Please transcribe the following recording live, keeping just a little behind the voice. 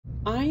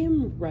I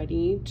am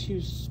ready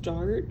to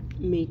start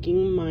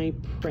making my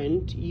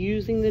print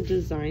using the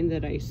design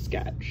that I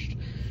sketched.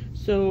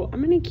 So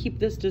I'm going to keep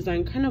this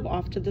design kind of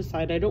off to the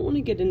side. I don't want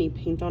to get any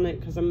paint on it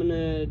because I'm going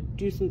to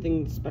do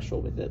something special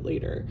with it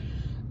later.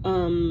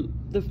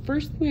 The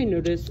first thing I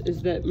noticed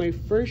is that my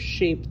first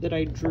shape that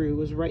I drew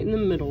was right in the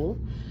middle.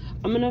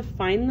 I'm going to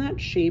find that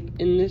shape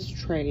in this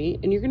tray,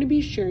 and you're going to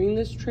be sharing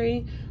this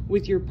tray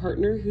with your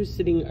partner who's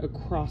sitting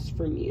across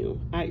from you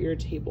at your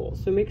table.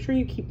 So make sure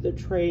you keep the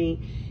tray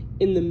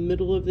in the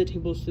middle of the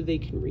table so they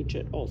can reach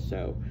it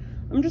also.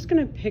 I'm just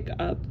going to pick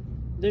up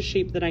the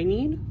shape that I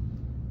need.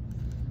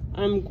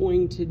 I'm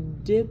going to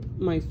dip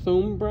my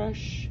foam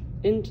brush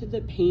into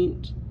the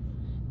paint,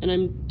 and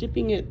I'm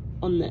dipping it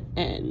on the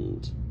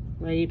end,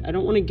 right? I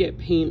don't want to get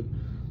paint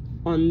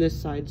on this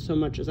side so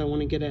much as I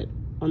want to get it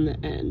on the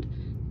end.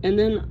 And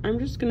then I'm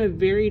just going to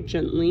very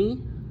gently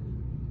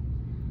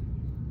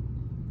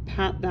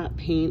pat that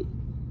paint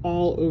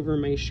all over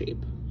my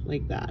shape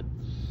like that.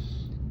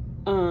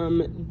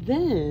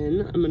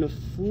 Then I'm going to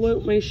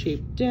float my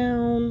shape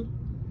down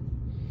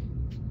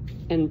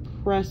and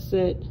press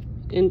it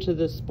into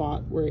the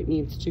spot where it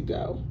needs to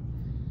go.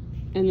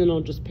 And then I'll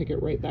just pick it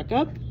right back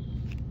up,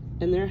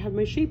 and there I have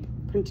my shape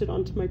printed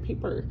onto my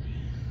paper.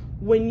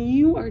 When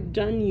you are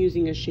done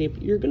using a shape,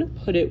 you're going to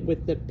put it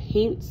with the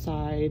paint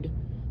side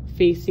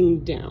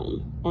facing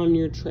down on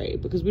your tray,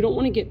 because we don't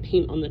want to get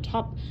paint on the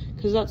top,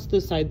 because that's the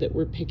side that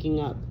we're picking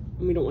up,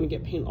 and we don't want to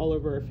get paint all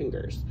over our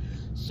fingers.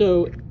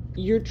 So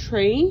your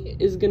tray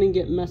is going to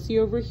get messy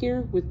over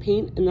here with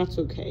paint, and that's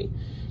okay,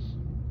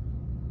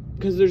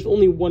 because there's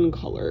only one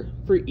color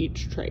for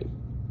each tray.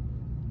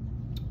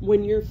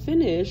 When you're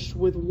finished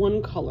with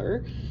one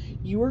color,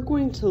 you are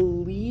going to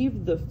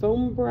leave the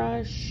foam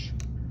brush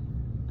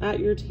at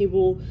your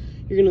table.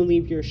 You're going to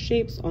leave your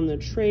shapes on the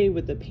tray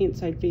with the paint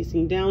side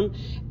facing down,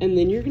 and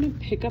then you're going to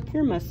pick up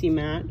your messy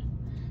mat,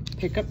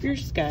 pick up your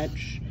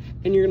sketch,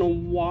 and you're going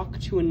to walk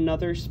to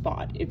another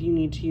spot if you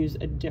need to use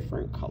a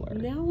different color.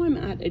 Now I'm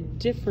at a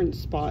different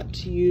spot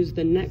to use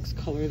the next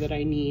color that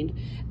I need,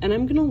 and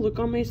I'm going to look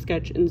on my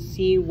sketch and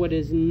see what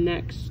is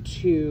next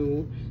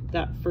to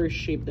that first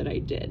shape that I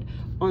did.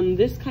 On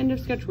this kind of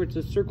sketch where it's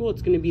a circle,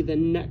 it's going to be the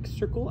next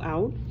circle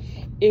out.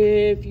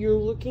 If you're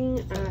looking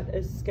at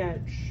a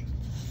sketch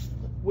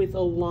with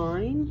a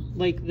line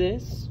like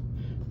this,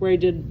 where I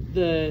did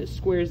the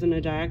squares in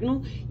a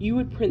diagonal, you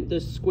would print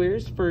the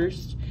squares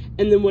first,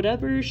 and then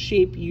whatever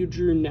shape you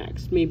drew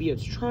next, maybe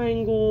it's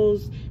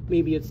triangles,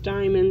 maybe it's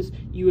diamonds,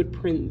 you would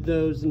print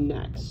those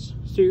next.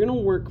 So you're gonna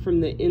work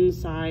from the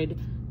inside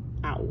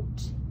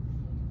out.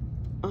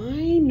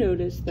 I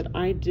noticed that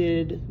I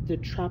did the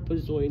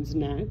trapezoids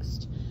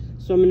next,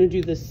 so I'm gonna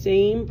do the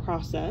same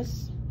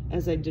process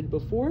as I did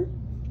before.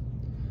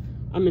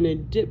 I'm gonna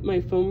dip my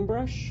foam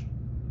brush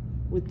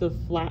with the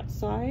flat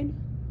side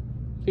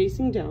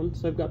facing down,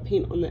 so I've got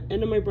paint on the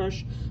end of my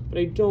brush, but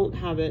I don't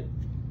have it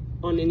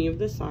on any of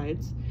the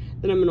sides.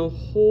 Then I'm going to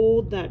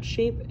hold that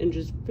shape and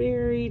just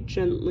very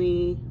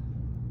gently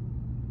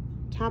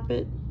tap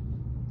it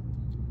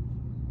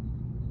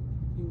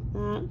like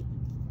that.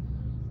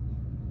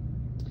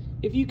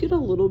 If you get a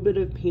little bit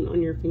of paint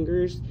on your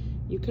fingers,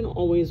 you can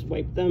always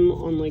wipe them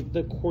on like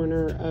the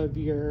corner of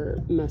your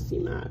messy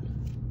mat.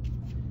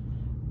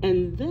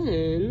 And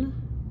then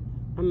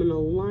I'm going to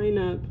line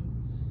up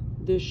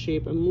this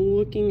shape. I'm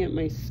looking at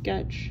my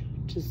sketch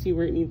to see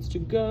where it needs to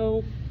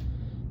go,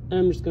 and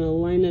I'm just going to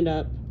line it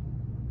up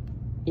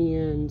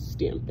and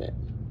stamp it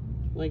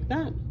like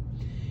that.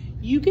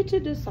 You get to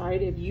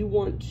decide if you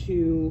want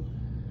to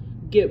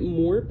get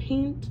more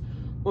paint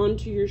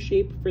onto your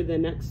shape for the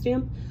next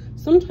stamp.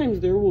 Sometimes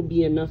there will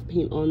be enough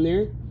paint on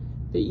there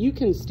that you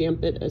can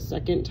stamp it a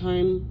second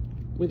time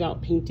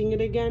without painting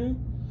it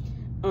again.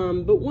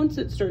 But once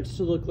it starts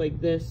to look like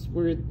this,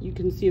 where you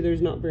can see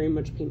there's not very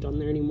much paint on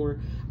there anymore,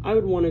 I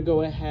would want to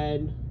go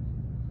ahead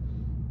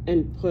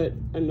and put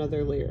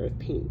another layer of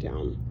paint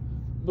down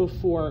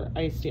before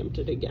I stamped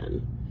it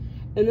again.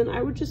 And then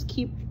I would just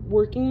keep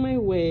working my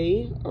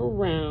way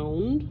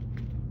around.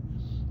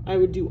 I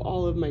would do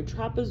all of my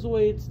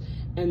trapezoids,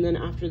 and then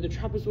after the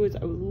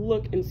trapezoids, I would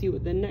look and see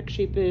what the next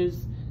shape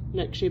is.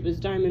 Next shape is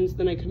diamonds.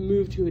 Then I can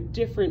move to a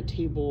different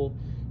table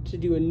to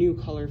do a new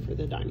color for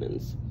the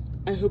diamonds.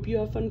 I hope you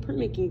have fun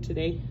printmaking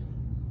today.